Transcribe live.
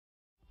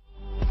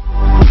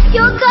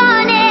You're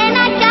gone and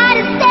I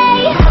gotta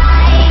stay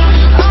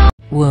high.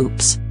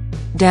 Whoops.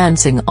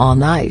 Dancing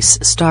on Ice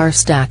star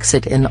stacks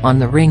it in on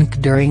the rink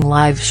during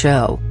live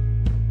show.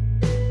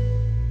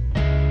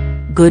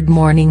 Good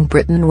Morning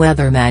Britain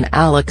weatherman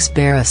Alex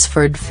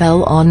Beresford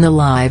fell on the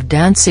live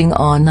Dancing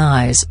on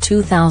Ice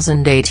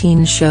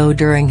 2018 show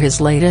during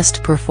his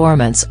latest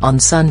performance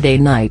on Sunday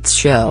night's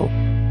show.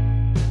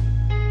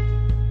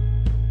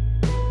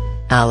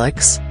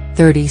 Alex,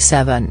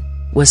 37,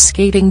 was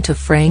skating to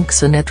Frank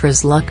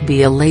Sinatra's Luck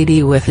Be a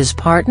Lady with his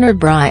partner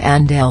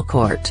Brian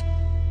Delcourt.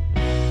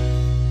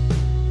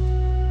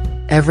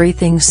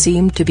 Everything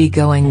seemed to be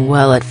going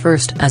well at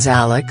first as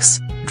Alex,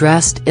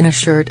 dressed in a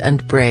shirt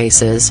and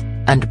braces,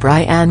 and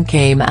Brian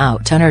came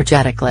out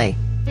energetically.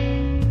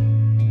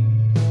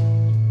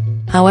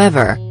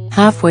 However,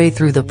 halfway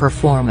through the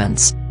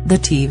performance, the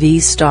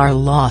TV star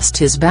lost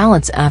his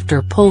balance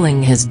after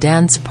pulling his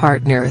dance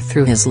partner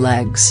through his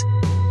legs.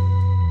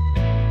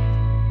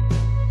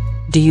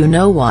 Do you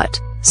know what?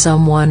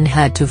 Someone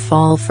had to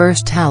fall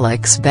first.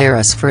 Alex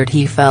Beresford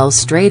he fell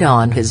straight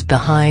on his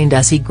behind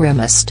as he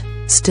grimaced,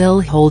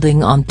 still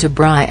holding on to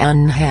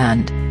Brian's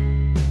hand.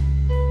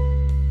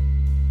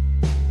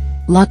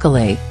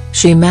 Luckily,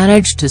 she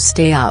managed to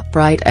stay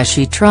upright as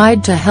she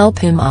tried to help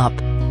him up.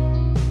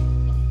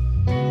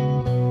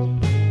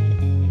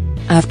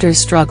 After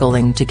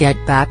struggling to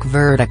get back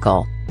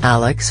vertical,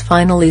 Alex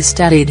finally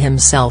steadied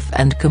himself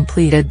and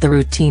completed the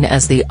routine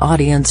as the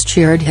audience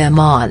cheered him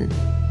on.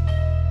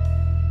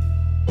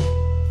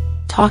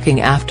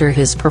 Talking after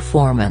his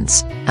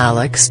performance,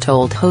 Alex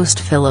told host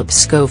Philip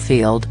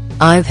Schofield,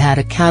 "I've had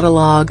a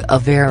catalogue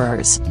of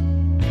errors.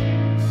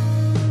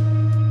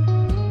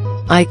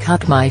 I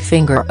cut my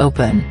finger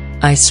open,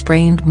 I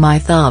sprained my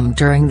thumb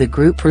during the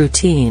group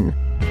routine."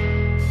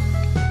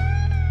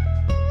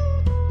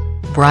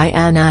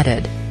 Brian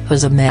added,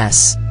 "Was a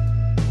mess."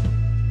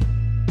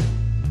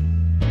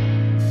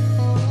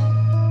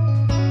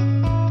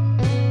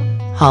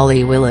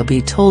 Holly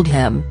Willoughby told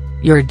him,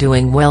 "You're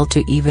doing well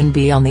to even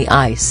be on the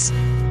ice."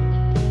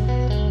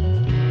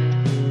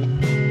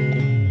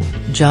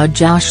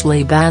 Judge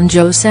Ashley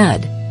Banjo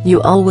said,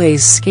 "You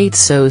always skate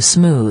so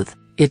smooth,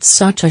 it's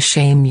such a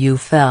shame you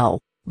fell,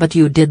 but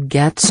you did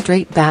get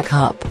straight back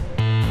up."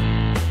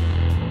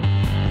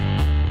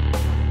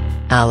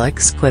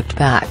 Alex quipped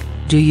back,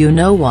 "Do you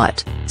know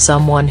what,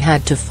 someone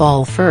had to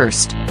fall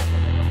first."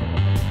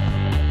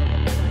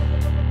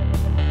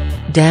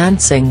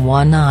 Dancing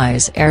on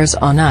Ice airs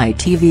on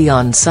ITV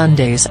on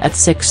Sundays at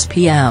 6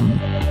 p.m.